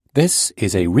This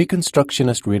is a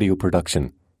Reconstructionist radio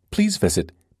production. Please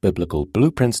visit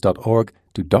biblicalblueprints.org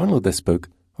to download this book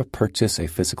or purchase a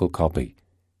physical copy.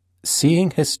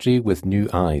 Seeing History with New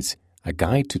Eyes, A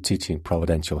Guide to Teaching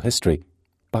Providential History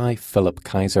by Philip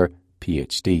Kaiser,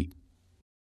 Ph.D.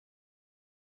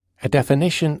 A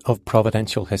definition of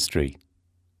providential history.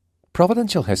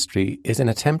 Providential history is an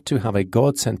attempt to have a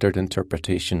God-centered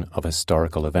interpretation of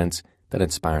historical events that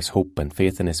inspires hope and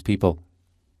faith in His people.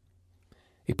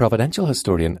 A providential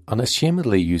historian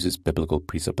unashamedly uses biblical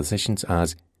presuppositions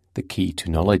as the key to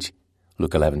knowledge,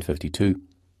 Luke 11:52.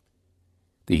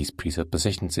 These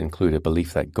presuppositions include a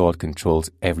belief that God controls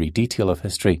every detail of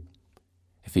history,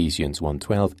 Ephesians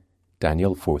 1:12,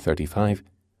 Daniel 4:35,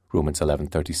 Romans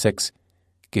 11:36,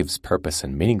 gives purpose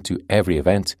and meaning to every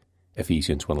event,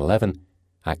 Ephesians 1:11,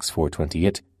 Acts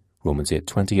 4:28, Romans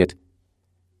 8:28,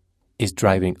 is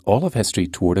driving all of history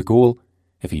toward a goal,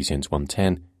 Ephesians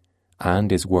 1:10,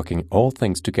 and is working all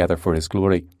things together for His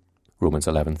glory, Romans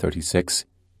 11:36,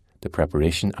 the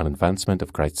preparation and advancement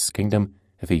of Christ's kingdom,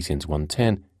 Ephesians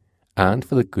 1:10, and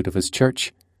for the good of His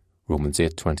church, Romans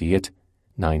 8:28,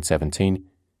 9:17,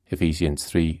 Ephesians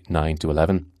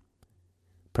 3:9-11.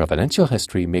 Providential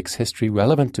history makes history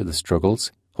relevant to the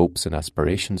struggles, hopes and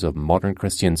aspirations of modern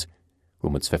Christians,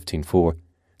 Romans 15:4,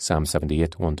 Psalm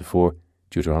 78, 1-4,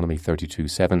 Deuteronomy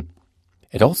 32:7.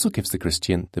 It also gives the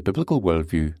Christian the biblical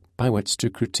worldview by which to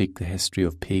critique the history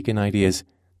of pagan ideas,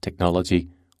 technology,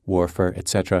 warfare,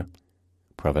 etc.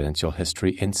 Providential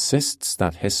history insists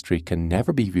that history can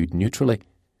never be viewed neutrally,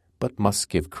 but must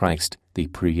give Christ the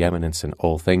preeminence in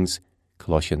all things,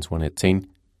 Colossians 1:18.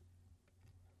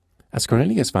 As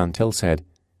Cornelius Van Til said,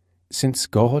 since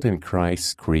God in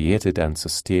Christ created and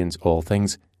sustains all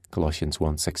things, Colossians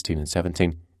 1:16 and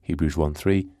 17, Hebrews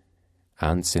 1:3,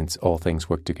 and since all things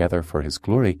work together for His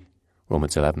glory,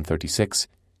 Romans 11:36,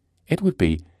 it would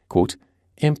be, quote,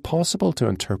 impossible to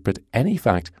interpret any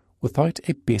fact without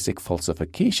a basic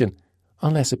falsification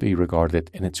unless it be regarded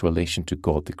in its relation to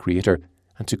God the Creator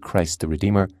and to Christ the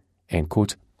Redeemer, end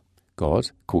quote.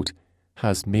 God, quote,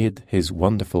 has made His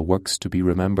wonderful works to be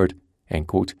remembered, end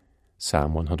quote,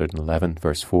 Psalm 111,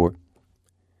 verse 4.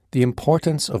 The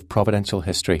importance of providential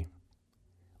history.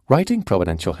 Writing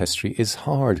providential history is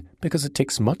hard because it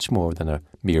takes much more than a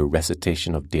mere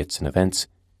recitation of dates and events.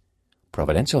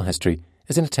 Providential history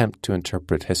is an attempt to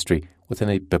interpret history within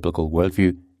a biblical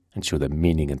worldview and show the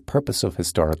meaning and purpose of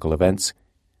historical events.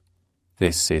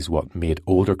 This is what made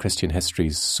older Christian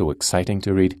histories so exciting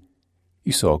to read.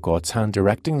 You saw God's hand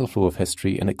directing the flow of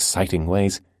history in exciting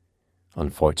ways.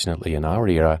 Unfortunately, in our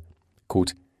era,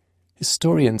 quote,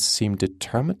 historians seem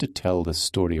determined to tell the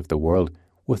story of the world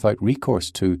without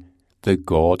recourse to the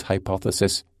God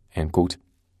hypothesis, end quote.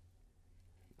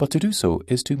 But to do so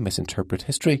is to misinterpret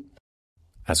history.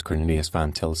 As Cornelius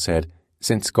Van Til said,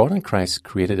 since God in Christ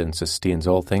created and sustains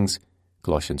all things,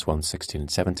 Colossians 1:16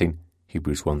 and 17,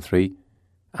 Hebrews 1:3,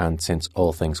 and since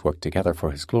all things work together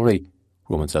for His glory,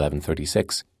 Romans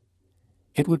 11:36,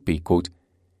 it would be, quote,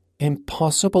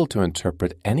 impossible to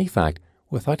interpret any fact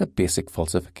without a basic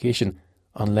falsification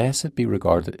unless it be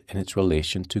regarded in its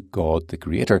relation to God the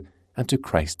Creator and to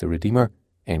Christ the Redeemer,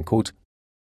 end quote.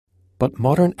 But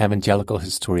modern evangelical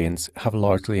historians have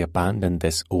largely abandoned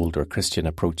this older Christian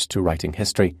approach to writing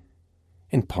history.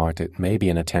 In part, it may be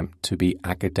an attempt to be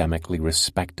academically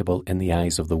respectable in the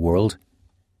eyes of the world.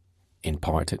 In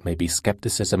part, it may be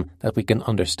skepticism that we can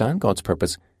understand God's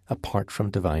purpose apart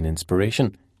from divine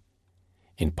inspiration.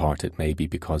 In part, it may be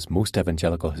because most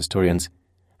evangelical historians,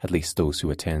 at least those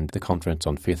who attend the Conference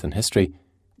on Faith and History,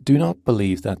 do not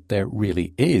believe that there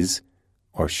really is,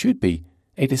 or should be,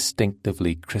 a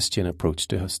distinctively Christian approach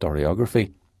to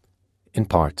historiography. In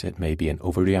part, it may be an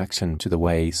overreaction to the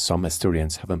way some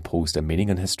historians have imposed a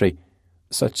meaning on history,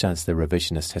 such as the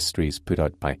revisionist histories put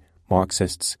out by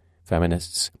Marxists,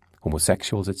 feminists,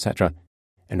 homosexuals, etc.,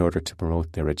 in order to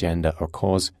promote their agenda or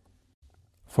cause.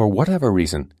 For whatever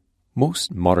reason,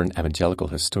 most modern evangelical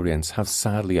historians have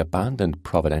sadly abandoned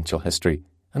providential history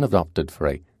and have opted for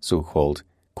a so-called,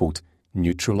 quote,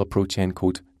 neutral approach, end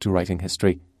quote, to writing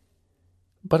history.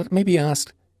 But it may be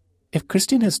asked, if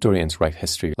Christian historians write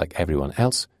history like everyone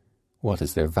else, what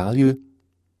is their value?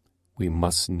 We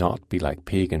must not be like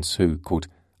pagans who, quote,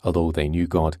 although they knew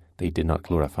God, they did not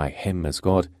glorify Him as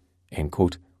God, end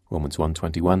quote, Romans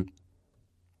 1:21.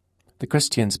 The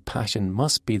Christian's passion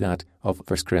must be that of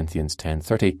 1 Corinthians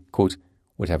 10:30, quote,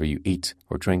 whatever you eat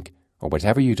or drink or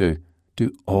whatever you do,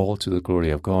 do all to the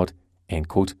glory of God, end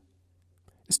quote.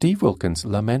 Steve Wilkins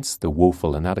laments the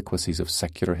woeful inadequacies of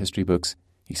secular history books.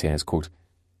 He says, quote,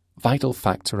 vital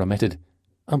facts are omitted,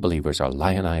 unbelievers are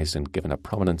lionized and given a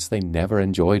prominence they never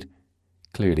enjoyed,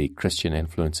 clearly Christian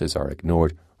influences are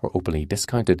ignored or openly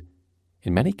discounted.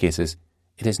 In many cases,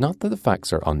 it is not that the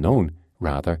facts are unknown,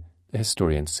 rather, the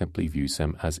historian simply views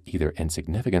them as either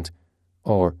insignificant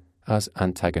or as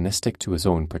antagonistic to his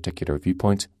own particular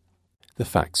viewpoint. The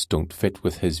facts don't fit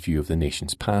with his view of the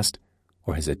nation's past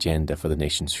or his agenda for the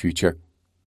nation's future.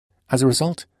 As a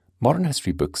result, modern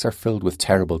history books are filled with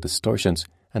terrible distortions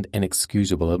and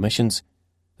inexcusable omissions.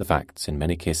 The facts, in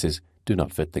many cases, do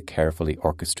not fit the carefully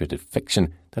orchestrated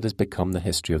fiction that has become the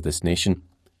history of this nation.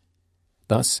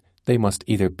 Thus, they must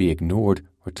either be ignored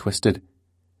or twisted.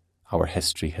 Our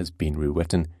history has been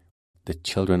rewritten. The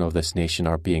children of this nation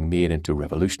are being made into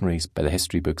revolutionaries by the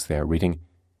history books they are reading.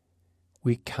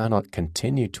 We cannot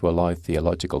continue to allow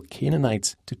theological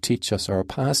Canaanites to teach us our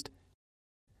past.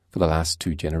 For the last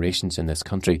 2 generations in this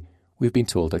country, we've been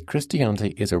told that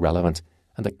Christianity is irrelevant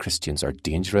and that Christians are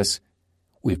dangerous.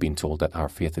 We've been told that our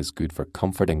faith is good for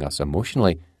comforting us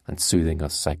emotionally and soothing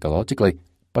us psychologically,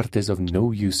 but it is of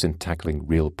no use in tackling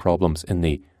real problems in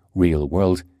the real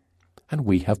world. And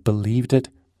we have believed it.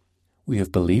 We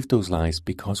have believed those lies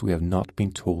because we have not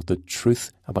been told the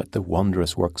truth about the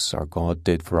wondrous works our God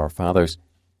did for our fathers.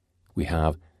 We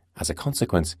have, as a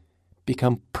consequence,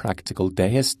 become practical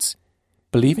deists,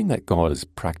 believing that God is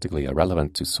practically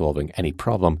irrelevant to solving any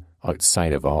problem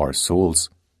outside of our souls.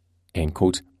 End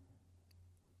quote.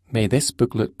 May this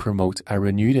booklet promote a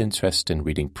renewed interest in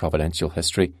reading providential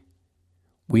history.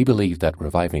 We believe that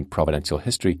reviving providential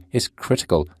history is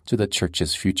critical to the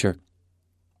Church's future.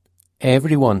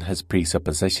 Everyone has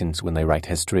presuppositions when they write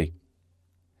history.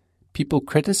 People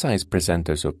criticize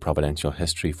presenters of providential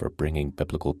history for bringing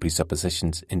biblical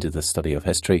presuppositions into the study of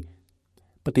history,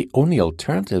 but the only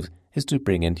alternative is to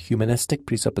bring in humanistic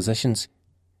presuppositions.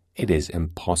 It is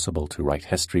impossible to write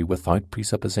history without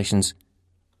presuppositions.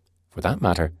 For that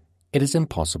matter, it is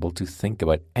impossible to think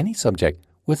about any subject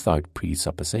without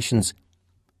presuppositions.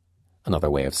 Another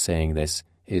way of saying this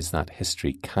is that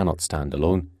history cannot stand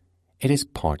alone. It is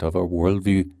part of a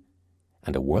worldview,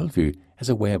 and a worldview is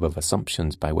a web of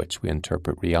assumptions by which we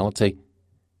interpret reality.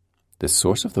 The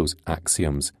source of those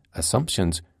axioms,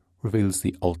 assumptions, reveals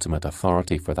the ultimate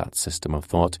authority for that system of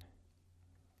thought.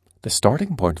 The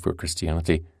starting point for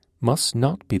Christianity must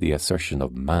not be the assertion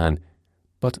of man,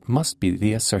 but must be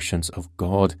the assertions of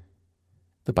God.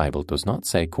 The Bible does not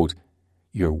say, quote,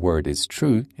 "Your word is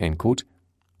true," end quote,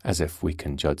 as if we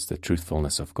can judge the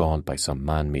truthfulness of God by some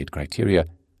man-made criteria,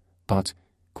 but,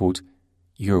 quote,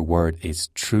 "Your word is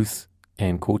truth,"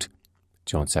 end quote,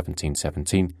 John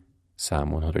 17:17,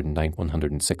 Psalm 109,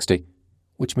 160,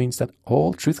 which means that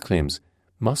all truth claims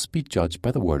must be judged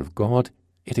by the word of God.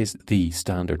 It is the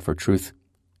standard for truth.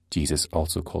 Jesus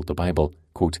also called the Bible,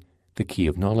 quote, "the key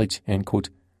of knowledge," end quote,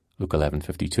 Luke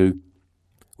 11:52.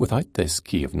 Without this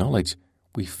key of knowledge,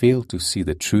 we fail to see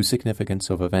the true significance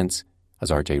of events.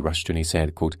 As R.J. Rushdoony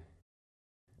said, quote,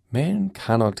 "Men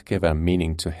cannot give a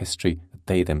meaning to history that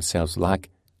they themselves lack,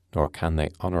 nor can they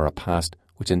honour a past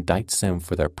which indicts them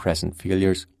for their present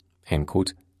failures." End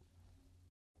quote.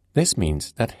 This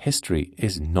means that history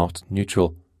is not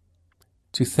neutral.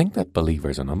 To think that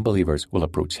believers and unbelievers will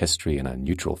approach history in a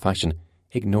neutral fashion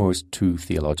ignores 2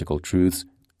 theological truths.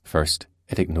 First,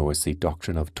 it ignores the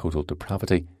doctrine of total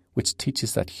depravity, which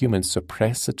teaches that humans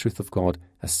suppress the truth of God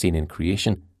as seen in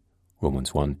creation.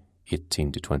 Romans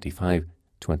 1:18-25,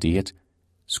 28.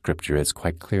 Scripture is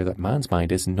quite clear that man's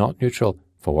mind is not neutral,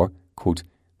 for, quote,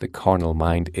 "the carnal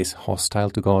mind is hostile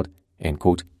to God," end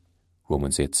quote,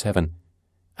 Romans 8:7,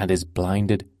 and is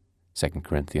blinded, 2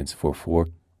 Corinthians 4:4.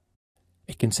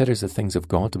 It considers the things of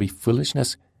God to be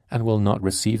foolishness and will not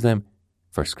receive them,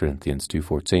 1 Corinthians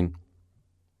 2:14.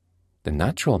 The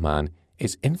natural man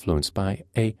is influenced by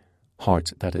a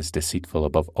heart that is deceitful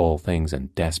above all things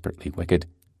and desperately wicked,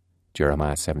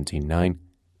 Jeremiah 17:9.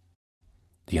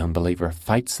 The unbeliever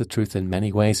fights the truth in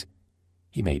many ways.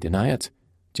 He may deny it,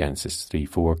 Genesis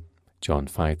 3:4, John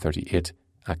 5:38,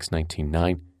 Acts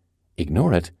 19:9.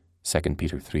 Ignore it, 2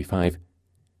 Peter 3:5.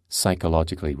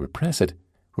 Psychologically repress it,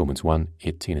 Romans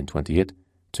 1:18-28,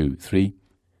 2:3.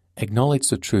 Acknowledge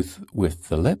the truth with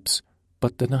the lips,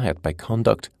 but deny it by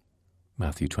conduct,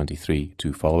 Matthew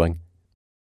 23:2 following.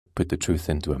 Put the truth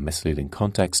into a misleading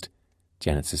context,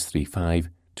 Genesis 3:5,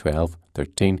 12,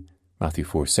 13, Matthew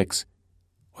 4:6.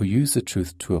 Or use the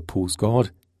truth to oppose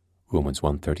God, Romans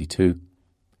 1:32.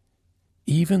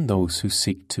 Even those who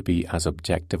seek to be as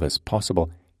objective as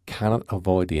possible cannot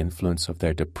avoid the influence of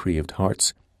their depraved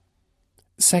hearts.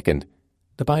 Second,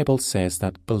 the Bible says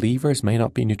that believers may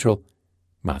not be neutral,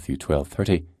 Matthew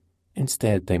 12:30.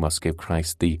 Instead, they must give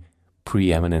Christ the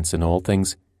preeminence in all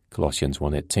things, Colossians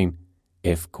 1:18.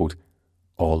 If, quote,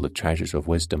 "all the treasures of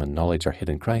wisdom and knowledge are hid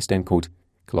in Christ," end quote,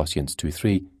 Colossians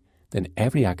 2:3, then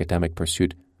every academic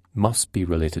pursuit must be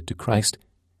related to Christ.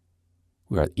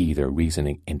 We are either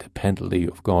reasoning independently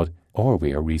of God or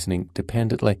we are reasoning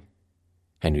dependently.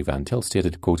 Henry Van Til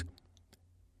stated, quote,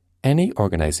 "Any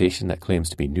organisation that claims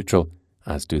to be neutral,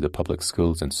 as do the public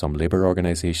schools and some labour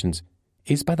organisations,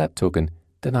 is by that token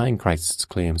denying Christ's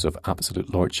claims of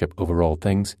absolute lordship over all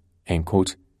things." End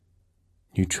quote.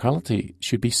 Neutrality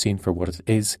should be seen for what it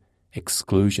is,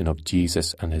 exclusion of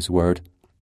Jesus and his word.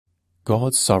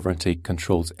 God's sovereignty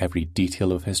controls every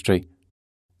detail of history.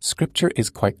 Scripture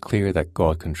is quite clear that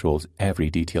God controls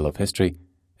every detail of history.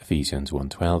 Ephesians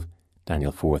 1:12,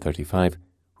 Daniel 4:35,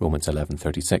 Romans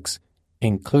 11:36,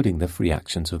 including the free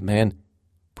actions of men.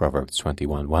 Proverbs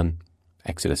 21:1,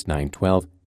 Exodus 9:12,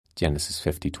 Genesis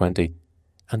 50:20,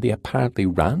 and the apparently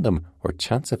random or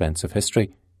chance events of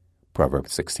history.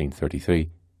 Proverbs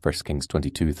 16:33, 1 Kings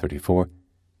 22:34.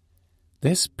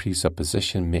 This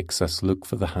presupposition makes us look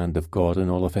for the hand of God in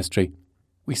all of history.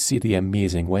 We see the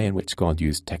amazing way in which God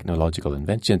used technological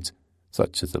inventions,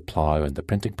 such as the plough and the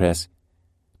printing press,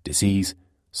 disease,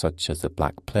 such as the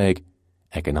Black Plague,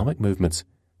 economic movements,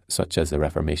 such as the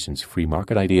Reformation's free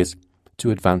market ideas,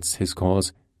 to advance his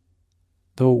cause.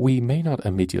 Though we may not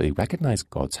immediately recognize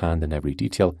God's hand in every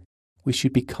detail, we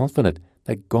should be confident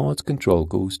that God's control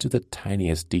goes to the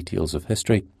tiniest details of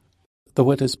history.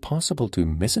 Though it is possible to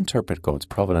misinterpret God's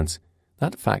providence,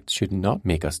 that fact should not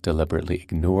make us deliberately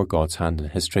ignore God's hand in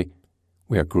history.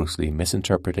 We are grossly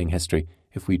misinterpreting history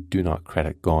if we do not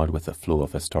credit God with the flow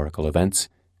of historical events.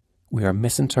 We are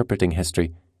misinterpreting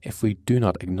history if we do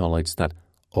not acknowledge that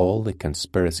all the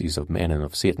conspiracies of men and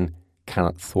of Satan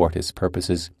cannot thwart his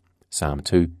purposes. Psalm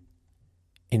 2.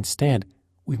 Instead,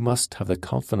 we must have the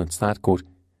confidence that, quote,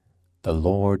 "The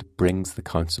Lord brings the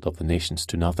counsel of the nations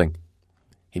to nothing.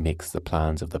 He makes the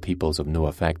plans of the peoples to no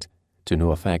effect.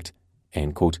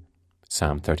 End quote.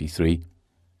 Psalm 33.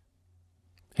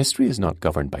 History is not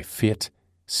governed by fate,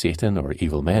 Satan, or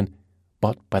evil men,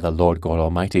 but by the Lord God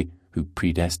Almighty, who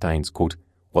predestines, quote,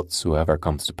 "whatsoever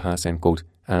comes to pass," end quote,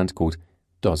 and, quote,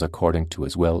 "does according to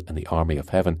his will in the army of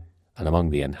heaven and among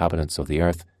the inhabitants of the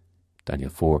earth." Daniel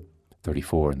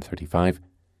 4:34 and 35.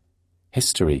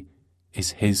 History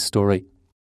is his story.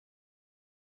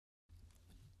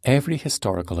 Every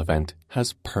historical event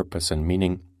has purpose and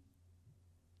meaning.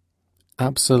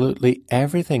 Absolutely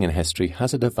everything in history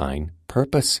has a divine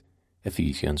purpose.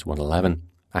 Ephesians 1:11,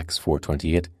 Acts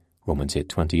 4:28, Romans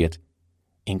 8:28,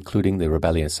 including the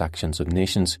rebellious actions of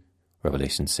nations,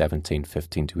 Revelation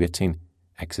 17:15-18,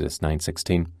 Exodus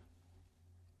 9:16.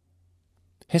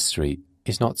 History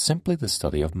is not simply the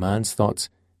study of man's thoughts,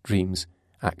 dreams,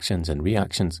 actions and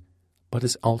reactions, but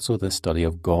is also the study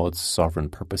of God's sovereign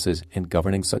purposes in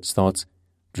governing such thoughts,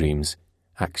 dreams,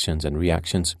 actions and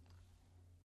reactions.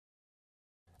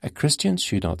 A Christian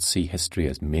should not see history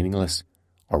as meaningless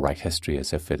or write history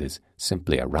as if it is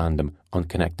simply a random,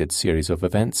 unconnected series of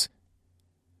events.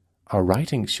 Our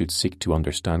writing should seek to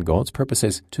understand God's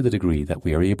purposes to the degree that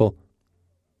we are able.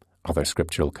 Other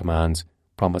scriptural commands,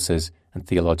 promises, and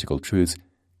theological truths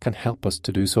can help us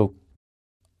to do so.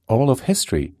 All of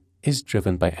history is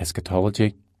driven by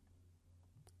eschatology.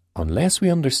 Unless we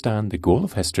understand the goal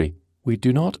of history, we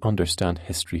do not understand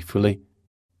history fully.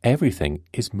 Everything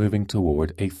is moving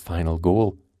toward a final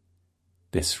goal.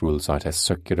 This rules out a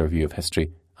circular view of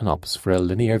history and opts for a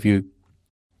linear view.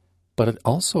 But it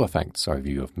also affects our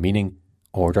view of meaning,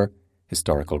 order,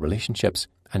 historical relationships,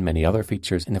 and many other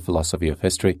features in the philosophy of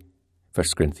history.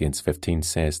 1 Corinthians 15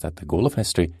 says that the goal of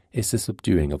history is the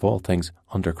subduing of all things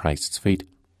under Christ's feet.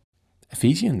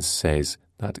 Ephesians says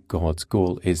that God's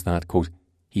goal is that, quote,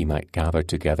 "he might gather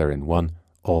together in one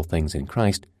all things in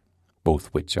Christ, both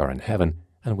which are in heaven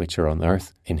and which are on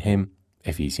earth in him."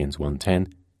 Ephesians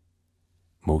 1:10.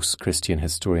 Most Christian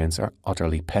historians are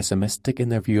utterly pessimistic in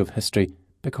their view of history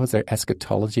because their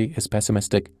eschatology is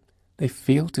pessimistic. They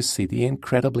fail to see the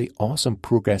incredibly awesome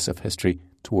progress of history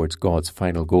towards God's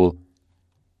final goal.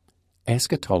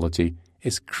 Eschatology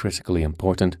is critically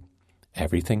important.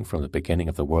 Everything from the beginning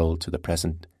of the world to the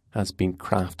present has been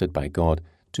crafted by God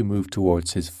to move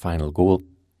towards his final goal.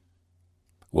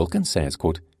 Wilkins says,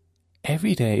 quote,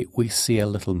 "Every day we see a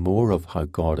little more of how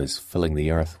God is filling the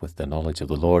earth with the knowledge of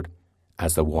the Lord.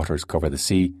 As the waters cover the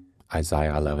sea,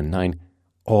 Isaiah 11:9,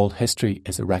 all history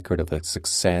is a record of the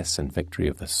success and victory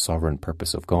of the sovereign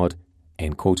purpose of God."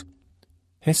 End quote.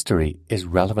 History is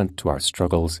relevant to our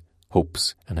struggles,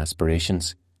 hopes, and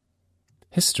aspirations.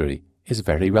 History is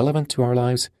very relevant to our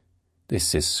lives.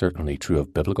 This is certainly true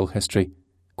of biblical history.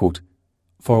 Quote,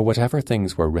 "For whatever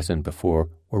things were written before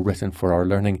were written for our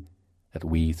learning, that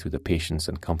we, through the patience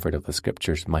and comfort of the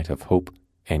Scriptures, might have hope."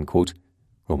 End quote.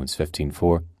 Romans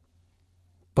 15:4.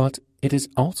 But it is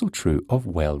also true of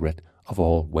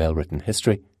all well-written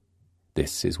history.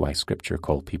 This is why Scripture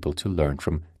called people to learn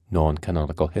from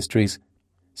non-canonical histories.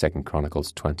 2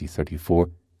 Chronicles 20:34.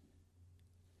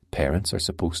 Parents are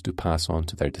supposed to pass on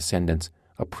to their descendants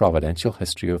a providential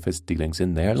history of his dealings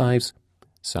in their lives.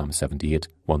 Psalm 78,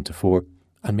 1-4,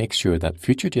 and make sure that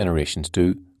future generations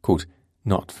do, quote,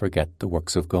 not forget the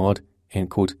works of God, end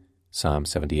quote, Psalm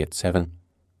 78:7.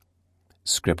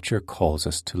 Scripture calls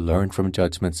us to learn from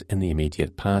judgments in the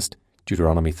immediate past,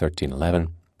 Deuteronomy 13:11,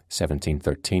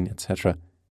 17:13, etc.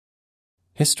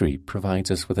 History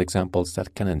provides us with examples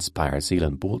that can inspire zeal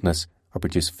and boldness or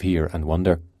produce fear and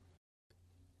wonder.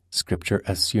 Scripture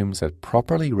assumes that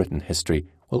properly written history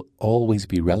will always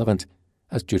be relevant,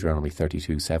 as Deuteronomy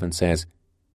 32:7 says.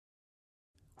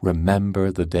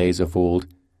 Remember the days of old.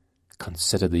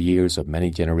 Consider the years of many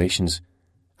generations.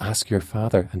 Ask your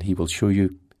father, and he will show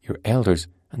you, your elders,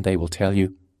 and they will tell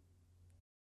you.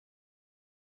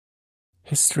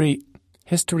 History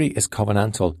is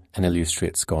covenantal and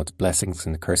illustrates God's blessings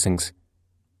and cursings.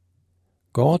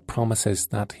 God promises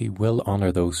that he will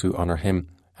honour those who honour him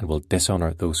and will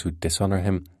dishonour those who dishonour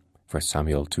him, 1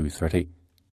 Samuel 2:30.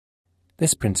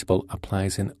 This principle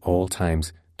applies in all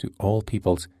times to all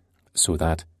peoples, so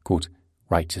that, quote,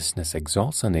 righteousness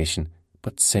exalts a nation,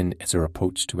 but sin is a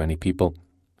reproach to any people,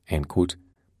 end quote,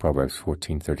 Proverbs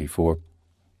 14:34.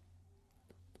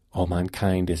 All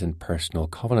mankind is in personal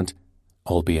covenant,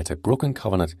 albeit a broken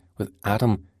covenant with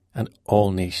Adam, and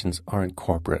all nations are in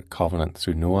corporate covenant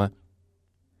through Noah.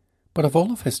 But if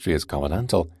all of history is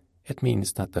covenantal, it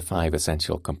means that the 5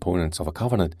 essential components of a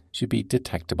covenant should be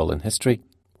detectable in history.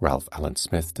 Ralph Allen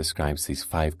Smith describes these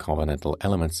 5 covenantal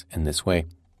elements in this way.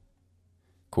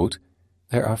 Quote,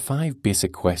 there are 5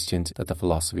 basic questions that the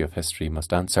philosophy of history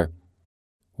must answer.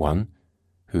 1.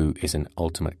 Who is in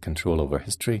ultimate control over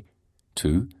history?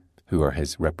 2. Who are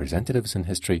his representatives in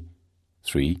history?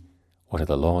 3. What are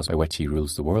the laws by which he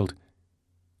rules the world?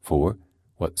 4.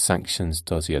 What sanctions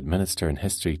does he administer in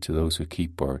history to those who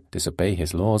keep or disobey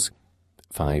his laws?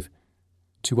 5.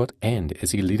 To what end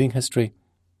is he leading history?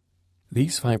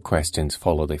 These 5 questions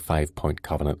follow the 5-point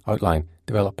covenant outline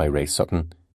developed by Ray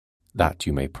Sutton. That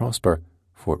you may prosper,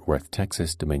 Fort Worth,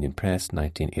 Texas, Dominion Press,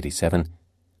 1987,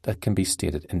 that can be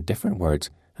stated in different words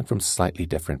and from slightly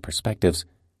different perspectives,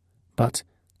 but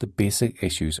the basic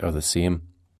issues are the same.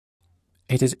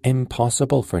 It is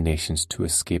impossible for nations to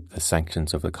escape the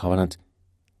sanctions of the covenant.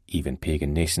 Even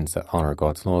pagan nations that honour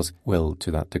God's laws will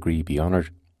to that degree be honoured.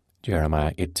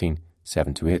 Jeremiah 18,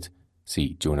 7-8,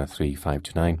 see Jonah 3,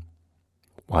 5-9.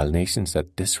 While nations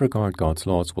that disregard God's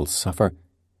laws will suffer.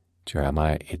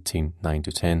 Jeremiah 18,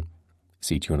 9-10,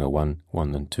 see Jonah 1,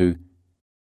 1-2.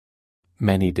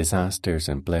 Many disasters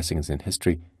and blessings in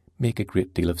history make a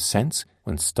great deal of sense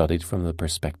when studied from the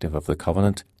perspective of the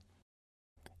covenant.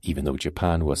 Even though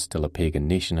Japan was still a pagan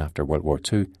nation after World War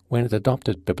II, when it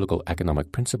adopted biblical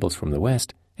economic principles from the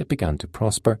West, it began to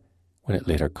prosper. When it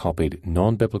later copied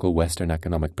non-biblical Western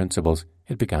economic principles,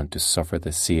 it began to suffer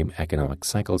the same economic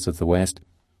cycles as the West.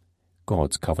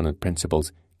 God's covenant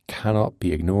principles cannot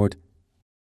be ignored.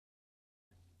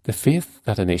 The faith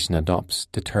that a nation adopts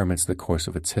determines the course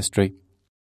of its history.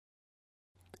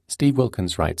 Steve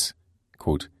Wilkins writes,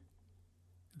 quote,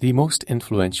 the most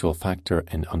influential factor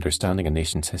in understanding a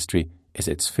nation's history is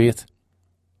its faith.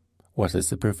 What is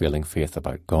the prevailing faith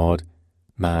about God,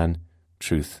 man,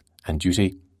 truth, and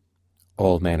duty?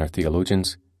 All men are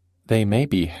theologians. They may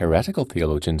be heretical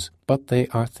theologians, but they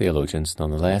are theologians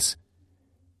nonetheless.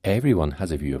 Everyone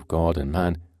has a view of God and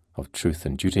man, of truth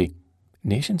and duty.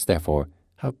 Nations, therefore,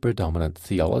 have predominant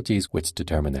theologies which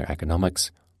determine their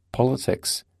economics,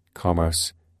 politics,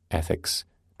 commerce, ethics,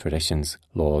 traditions,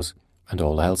 laws, and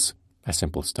all else. A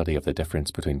simple study of the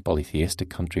difference between polytheistic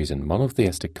countries and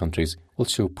monotheistic countries will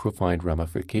show profound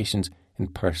ramifications in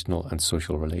personal and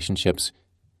social relationships.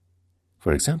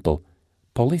 For example,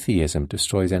 polytheism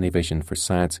destroys any vision for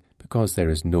science because there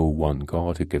is no one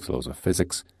God who gives laws of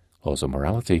physics, laws of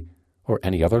morality, or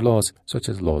any other laws, such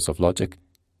as laws of logic.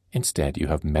 Instead, you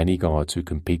have many gods who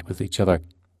compete with each other,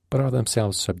 but are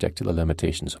themselves subject to the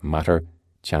limitations of matter,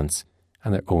 chance,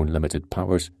 and their own limited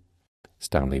powers.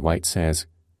 Stanley White says,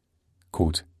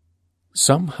 quote,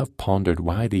 some have pondered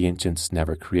why the ancients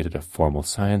never created a formal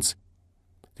science.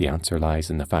 The answer lies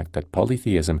in the fact that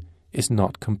polytheism is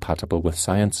not compatible with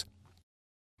science.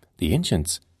 The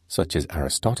ancients, such as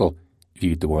Aristotle,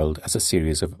 viewed the world as a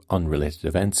series of unrelated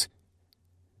events.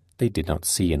 They did not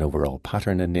see an overall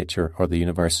pattern in nature or the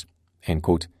universe, end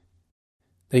quote.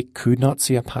 They could not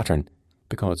see a pattern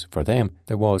because for them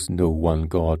there was no one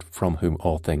God from whom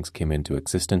all things came into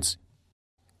existence.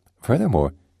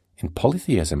 Furthermore, In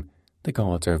polytheism, the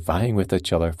gods are vying with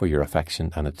each other for your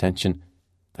affection and attention.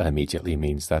 That immediately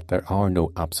means that there are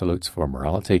no absolutes for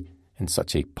morality in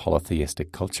such a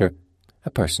polytheistic culture. A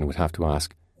person would have to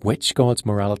ask, which god's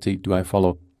morality do I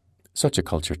follow? Such a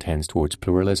culture tends towards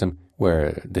pluralism,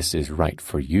 where this is right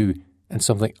for you and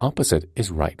something opposite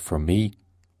is right for me.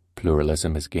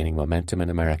 Pluralism is gaining momentum in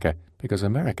America because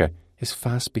America is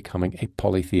fast becoming a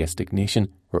polytheistic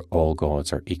nation where all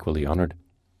gods are equally honoured.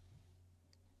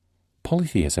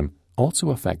 Polytheism also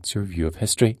affects your view of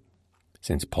history.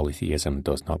 Since polytheism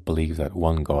does not believe that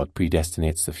one god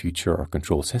predestinates the future or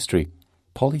controls history,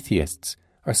 polytheists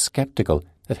are sceptical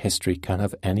that history can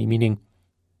have any meaning.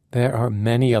 There are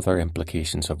many other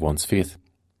implications of one's faith.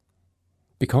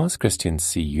 Because Christians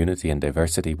see unity and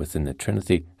diversity within the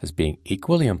Trinity as being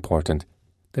equally important,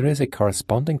 there is a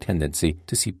corresponding tendency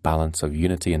to see balance of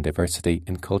unity and diversity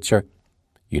in culture.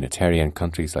 Unitarian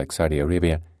countries like Saudi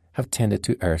Arabia have tended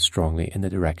to err strongly in the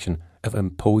direction of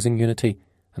imposing unity,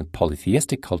 and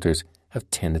polytheistic cultures have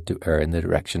tended to err in the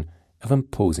direction of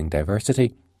imposing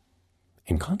diversity.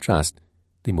 In contrast,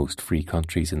 the most free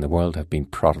countries in the world have been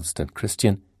Protestant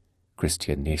Christian.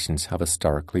 Christian nations have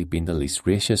historically been the least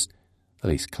racist, the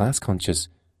least class-conscious,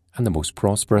 and the most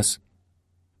prosperous.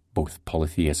 Both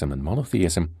polytheism and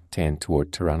monotheism tend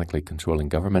toward tyrannically controlling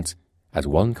governments. As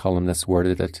one columnist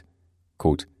worded it,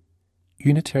 quote,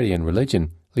 Unitarian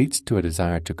religion leads to a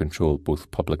desire to control both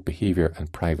public behaviour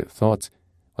and private thoughts,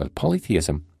 while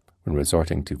polytheism, when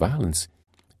resorting to violence,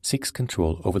 seeks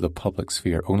control over the public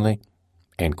sphere only.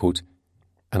 End quote.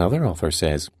 Another author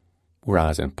says,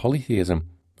 whereas in polytheism,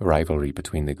 the rivalry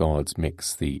between the gods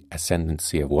makes the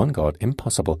ascendancy of one god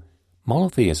impossible,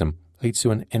 monotheism leads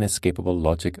to an inescapable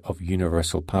logic of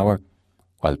universal power.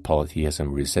 While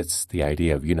polytheism resists the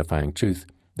idea of unifying truth,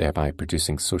 thereby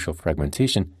producing social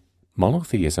fragmentation,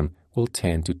 monotheism will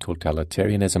tend to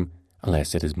totalitarianism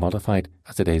unless it is modified,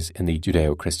 as it is in the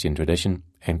Judeo-Christian tradition.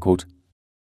 End quote.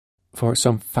 For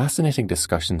some fascinating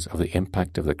discussions of the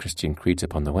impact of the Christian creeds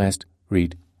upon the West,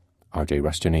 read R.J.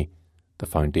 Rushdoony, The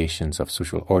Foundations of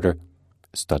Social Order,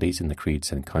 Studies in the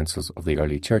Creeds and Councils of the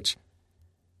Early Church,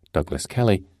 Douglas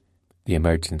Kelly, The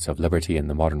Emergence of Liberty in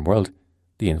the Modern World,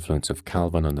 The Influence of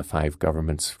Calvin on the Five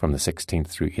Governments from the 16th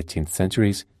through 18th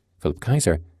centuries, Philip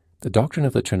Kaiser, The Doctrine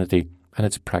of the Trinity and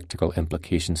its Practical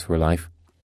Implications for Life.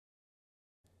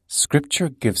 Scripture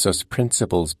gives us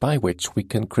principles by which we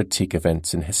can critique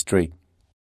events in history.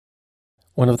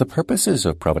 One of the purposes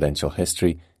of providential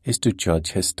history is to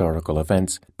judge historical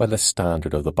events by the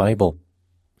standard of the Bible.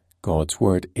 God's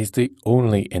Word is the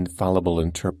only infallible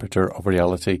interpreter of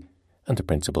reality, and the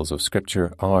principles of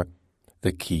Scripture are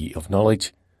the key of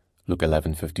knowledge, Luke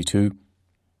 11:52.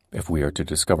 If we are to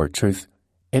discover truth,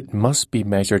 it must be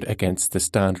measured against the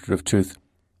standard of truth,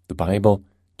 the Bible,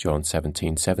 John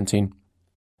 17:17.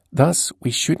 Thus,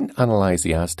 we shouldn't analyse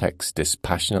the Aztecs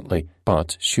dispassionately,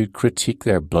 but should critique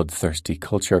their bloodthirsty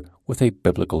culture with a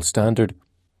biblical standard.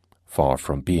 Far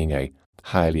from being a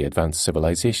highly advanced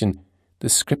civilization, the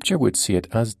Scripture would see it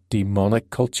as demonic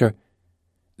culture.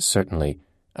 Certainly,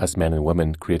 as men and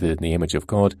women created in the image of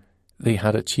God, they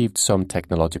had achieved some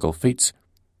technological feats,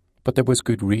 but there was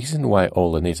good reason why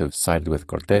all the natives sided with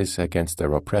Cortés against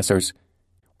their oppressors.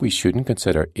 We shouldn't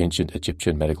consider ancient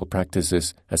Egyptian medical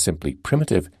practices as simply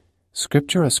primitive.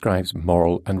 Scripture ascribes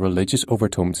moral and religious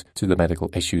overtones to the medical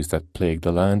issues that plagued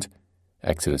the land.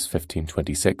 Exodus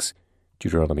 15:26,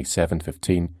 Deuteronomy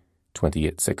 7:15,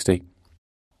 28:60.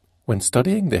 When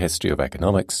studying the history of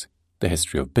economics, the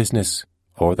history of business,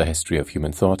 or the history of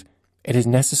human thought, it is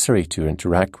necessary to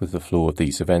interact with the flow of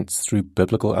these events through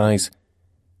biblical eyes.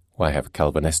 Why have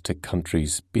Calvinistic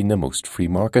countries been the most free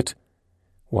market?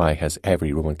 Why has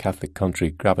every Roman Catholic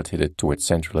country gravitated towards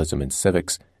centralism in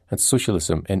civics and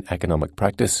socialism in economic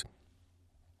practice?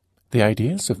 The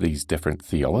ideas of these different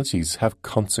theologies have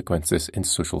consequences in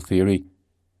social theory.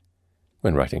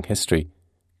 When writing history,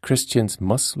 Christians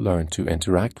must learn to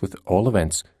interact with all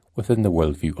events within the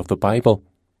worldview of the Bible.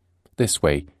 This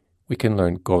way, we can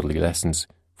learn godly lessons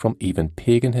from even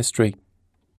pagan history.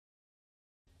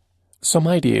 Some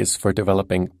ideas for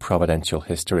developing providential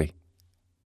history.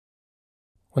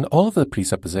 When all of the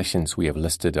presuppositions we have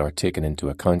listed are taken into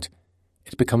account,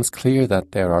 it becomes clear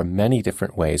that there are many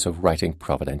different ways of writing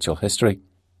providential history.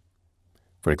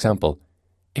 For example,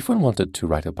 if one wanted to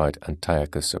write about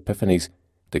Antiochus Epiphanes,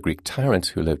 the Greek tyrant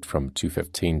who lived from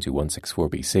 215 to 164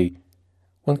 BC,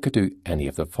 one could do any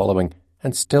of the following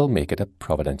and still make it a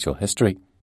providential history.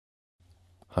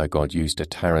 How God used a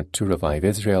tyrant to revive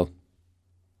Israel.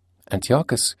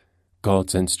 Antiochus,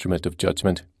 God's instrument of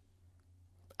judgment.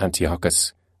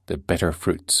 Antiochus, the bitter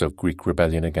fruits of Greek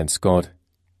rebellion against God.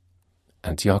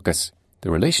 Antiochus,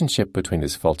 the relationship between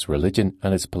his false religion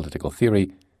and his political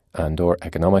theory and/or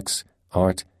economics,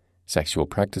 art, sexual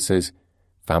practices,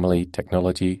 family,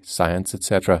 technology, science,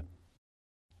 etc.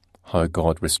 How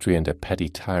God restrained a petty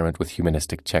tyrant with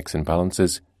humanistic checks and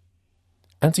balances.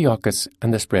 Antiochus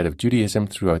and the spread of Judaism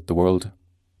throughout the world.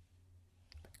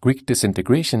 Greek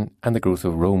disintegration and the growth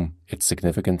of Rome, its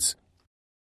significance.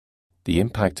 The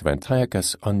impact of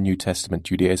Antiochus on New Testament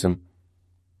Judaism.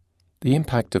 The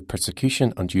impact of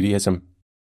persecution on Judaism.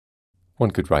 One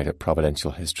could write a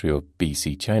providential history of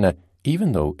BC China,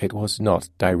 even though it was not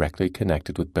directly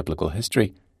connected with biblical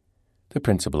history. The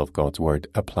principle of God's Word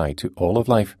applied to all of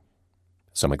life.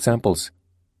 Some examples.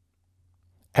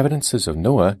 Evidences of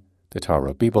Noah, the Tower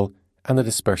of Babel, and the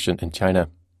dispersion in China.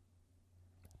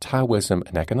 Taoism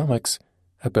and economics,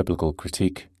 a biblical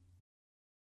critique.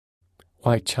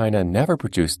 Why China never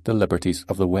produced the liberties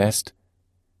of the West.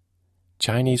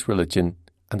 Chinese religion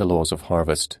and the laws of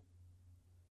harvest.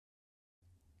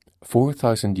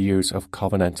 4,000 years of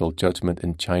covenantal judgment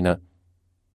in China.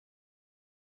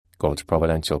 God's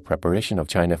providential preparation of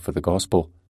China for the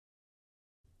gospel.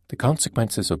 The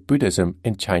consequences of Buddhism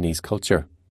in Chinese culture.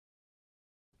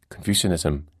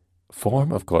 Confucianism,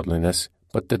 form of godliness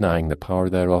but denying the power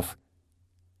thereof.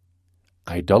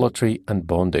 Idolatry and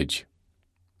bondage.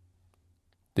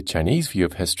 The Chinese view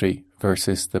of history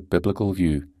versus the biblical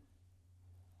view.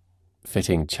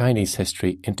 Fitting Chinese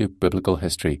history into biblical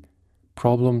history.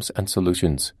 Problems and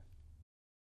solutions.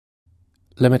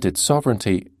 Limited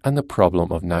sovereignty and the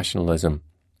problem of nationalism.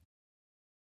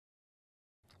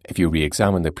 If you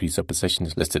re-examine the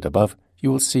presuppositions listed above,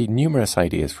 you will see numerous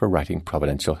ideas for writing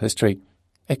providential history.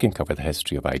 It can cover the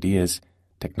history of ideas,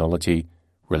 technology,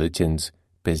 religions,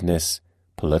 business,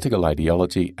 political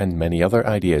ideology, and many other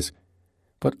ideas,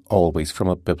 but always from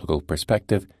a biblical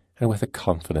perspective and with a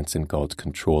confidence in God's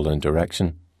control and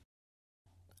direction.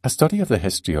 A study of the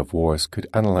history of wars could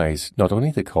analyse not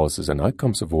only the causes and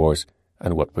outcomes of wars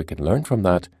and what we can learn from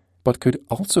that, but could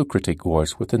also critique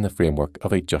wars within the framework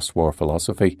of a just war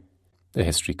philosophy. The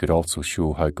history could also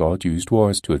show how God used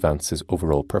wars to advance his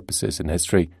overall purposes in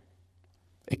history.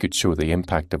 It could show the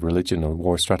impact of religion on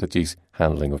war strategies,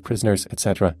 handling of prisoners,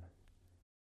 etc.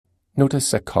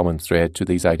 Notice a common thread to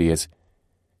these ideas.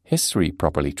 History,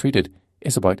 properly treated,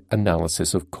 is about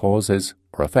analysis of causes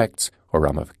or effects or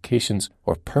ramifications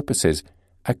or purposes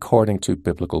according to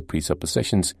biblical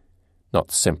presuppositions,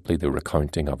 not simply the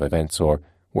recounting of events or,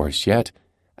 worse yet,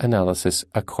 analysis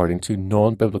according to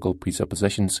non-biblical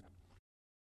presuppositions.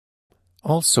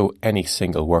 Also, any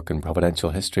single work in providential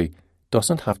history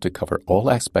doesn't have to cover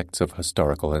all aspects of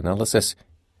historical analysis.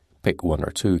 Pick one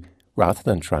or two rather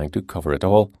than trying to cover it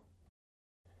all.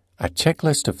 A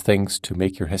checklist of things to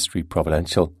make your history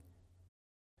providential.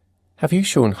 Have you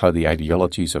shown how the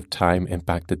ideologies of time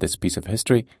impacted this piece of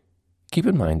history? Keep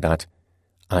in mind that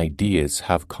ideas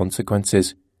have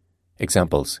consequences.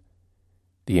 Examples.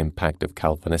 The impact of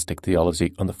Calvinistic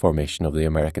theology on the formation of the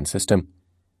American system.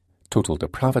 Total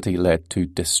depravity led to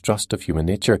distrust of human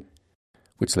nature,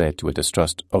 which led to a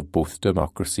distrust of both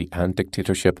democracy and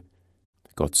dictatorship.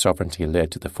 God's sovereignty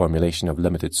led to the formulation of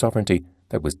limited sovereignty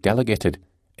that was delegated,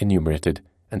 enumerated,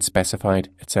 and specified,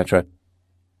 etc.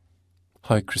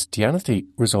 How Christianity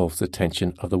resolves the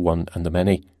tension of the one and the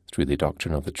many through the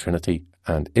doctrine of the Trinity,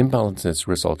 and imbalances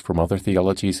result from other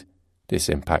theologies. This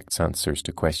impacts answers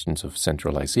to questions of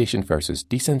centralization versus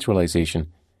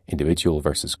decentralization, individual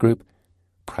versus group,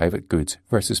 private goods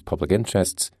versus public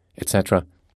interests, etc.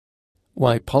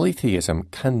 Why polytheism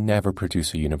can never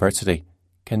produce a university,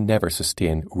 can never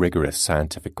sustain rigorous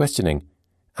scientific questioning,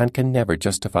 and can never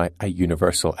justify a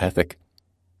universal ethic.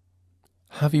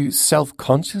 Have you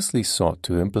self-consciously sought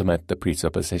to implement the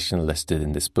presupposition listed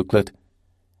in this booklet?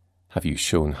 Have you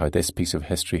shown how this piece of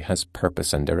history has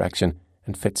purpose and direction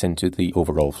and fits into the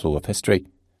overall flow of history?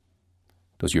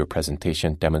 Does your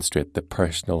presentation demonstrate the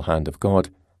personal hand of God,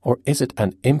 or is it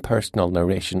an impersonal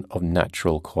narration of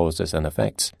natural causes and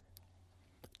effects?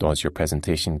 Does your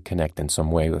presentation connect in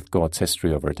some way with God's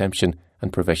history of redemption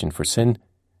and provision for sin?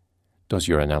 Does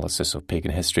your analysis of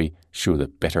pagan history show the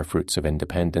bitter fruits of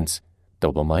independence,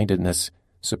 double-mindedness,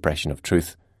 suppression of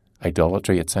truth,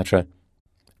 idolatry, etc.?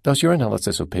 Does your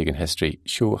analysis of pagan history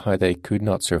show how they could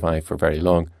not survive for very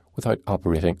long without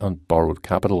operating on borrowed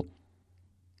capital?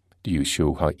 Do you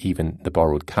show how even the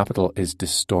borrowed capital is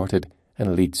distorted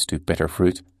and leads to bitter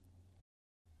fruit?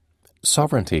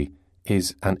 Sovereignty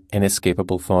is an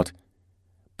inescapable thought,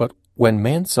 but when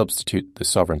men substitute the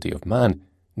sovereignty of man,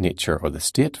 nature, or the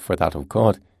state for that of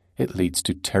God, it leads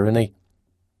to tyranny.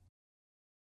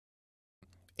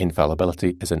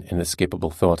 Infallibility is an inescapable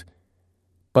thought,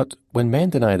 But when men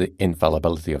deny the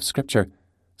infallibility of Scripture,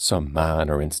 some man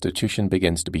or institution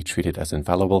begins to be treated as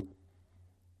infallible.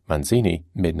 Manzini,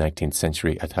 mid-19th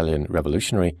century Italian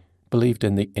revolutionary, believed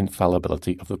in the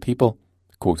infallibility of the people.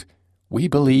 Quote, "We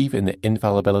believe in the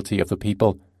infallibility of the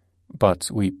people,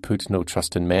 but we put no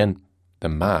trust in men. The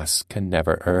mass can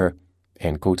never err."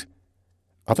 End quote.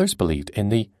 Others believed in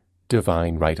the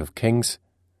divine right of kings.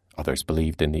 Others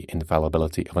believed in the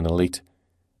infallibility of an elite.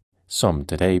 Some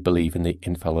today believe in the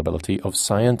infallibility of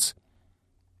science.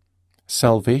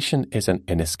 Salvation is an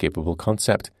inescapable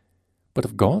concept, but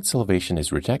if God's salvation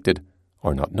is rejected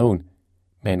or not known,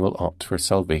 men will opt for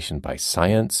salvation by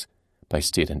science, by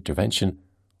state intervention,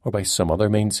 or by some other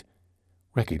means.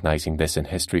 Recognizing this in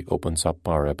history opens up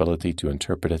our ability to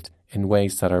interpret it in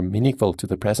ways that are meaningful to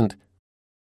the present.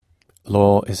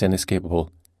 Law is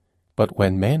inescapable, but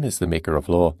when man is the maker of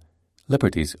law,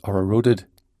 liberties are eroded.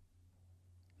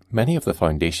 Many of the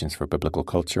foundations for biblical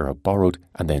culture are borrowed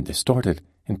and then distorted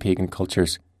in pagan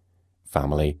cultures.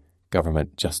 Family,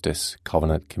 government, justice,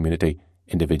 covenant, community,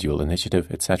 individual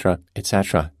initiative, etc.,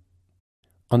 etc.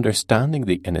 Understanding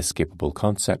the inescapable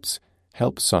concepts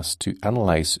helps us to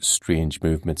analyze strange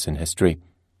movements in history.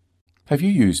 Have you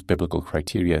used biblical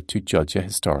criteria to judge a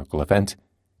historical event?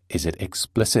 Is it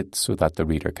explicit so that the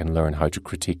reader can learn how to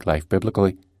critique life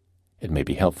biblically? It may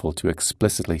be helpful to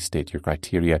explicitly state your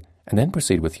criteria and then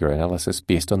proceed with your analysis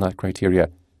based on that criteria.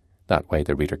 That way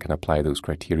the reader can apply those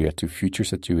criteria to future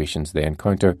situations they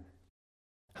encounter.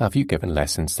 Have you given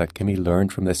lessons that can be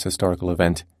learned from this historical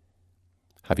event?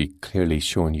 Have you clearly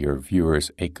shown your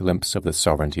viewers a glimpse of the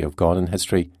sovereignty of God in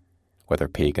history, whether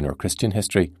pagan or Christian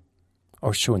history,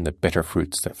 or shown the bitter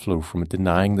fruits that flow from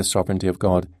denying the sovereignty of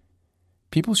God?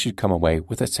 People should come away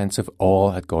with a sense of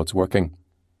awe at God's working.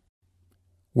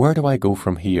 Where do I go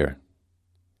from here?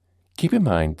 Keep in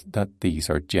mind that these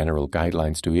are general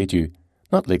guidelines to aid you,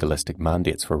 not legalistic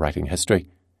mandates for writing history.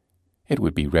 It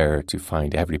would be rare to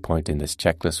find every point in this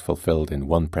checklist fulfilled in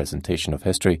one presentation of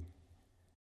history.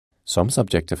 Some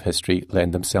subjects of history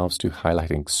lend themselves to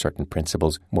highlighting certain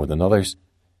principles more than others.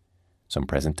 Some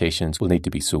presentations will need to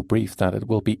be so brief that it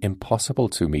will be impossible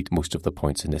to meet most of the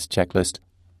points in this checklist.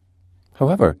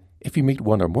 However, if you meet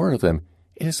one or more of them,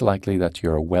 it is likely that you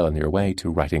are well on your way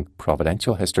to writing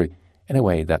providential history in a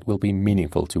way that will be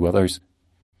meaningful to others.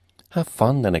 Have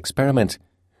fun and experiment.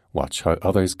 Watch how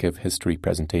others give history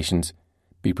presentations.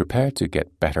 Be prepared to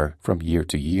get better from year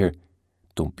to year.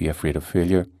 Don't be afraid of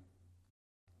failure.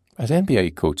 As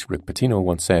NBA coach Rick Pitino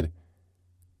once said,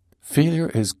 "Failure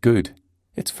is good.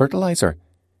 It's fertilizer.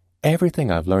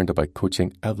 Everything I've learned about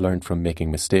coaching, I've learned from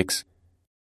making mistakes."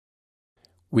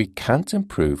 We can't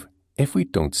improve if we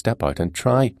don't step out and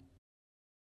try.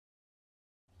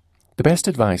 The best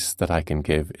advice that I can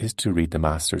give is to read the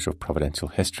masters of providential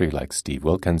history like Steve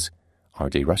Wilkins,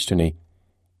 R.J. Rushtoney,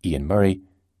 Ian Murray,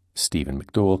 Stephen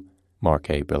McDowell, Mark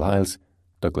A. Beliles,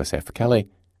 Douglas F. Kelly,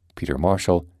 Peter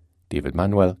Marshall, David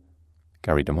Manuel,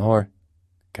 Gary DeMar,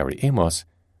 Gary Amos,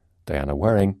 Diana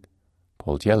Waring,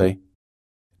 Paul Jelly,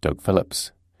 Doug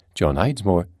Phillips, John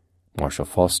Idesmore, Marshall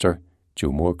Foster,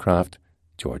 Joe Moorcraft,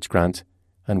 George Grant,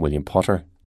 and William Potter.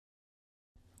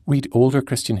 Read older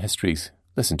Christian histories,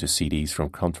 listen to CDs from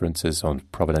conferences on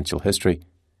providential history,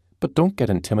 but don't get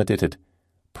intimidated.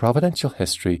 Providential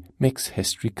history makes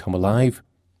history come alive.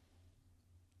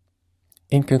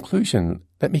 In conclusion,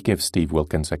 let me give Steve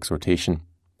Wilkins' exhortation.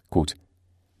 Quote,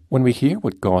 "When we hear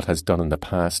what God has done in the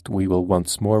past, we will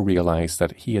once more realize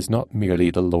that He is not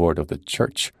merely the Lord of the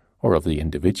church or of the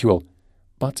individual,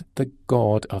 but the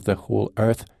God of the whole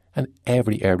earth and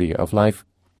every area of life.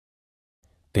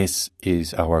 This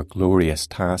is our glorious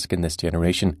task in this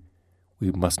generation.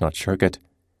 We must not shirk it.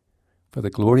 For the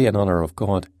glory and honour of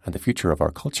God and the future of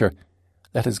our culture,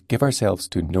 let us give ourselves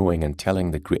to knowing and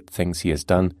telling the great things He has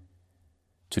done.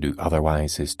 To do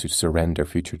otherwise is to surrender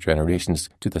future generations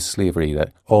to the slavery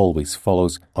that always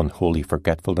follows unholy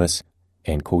forgetfulness."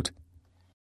 End quote.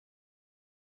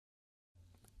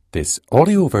 This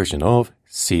audio version of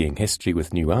Seeing History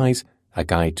with New Eyes, a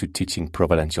guide to teaching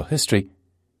providential history,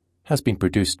 has been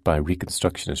produced by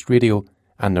Reconstructionist Radio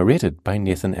and narrated by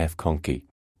Nathan F. Conkey.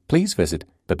 Please visit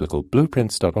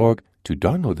biblicalblueprints.org to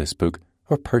download this book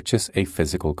or purchase a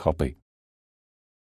physical copy.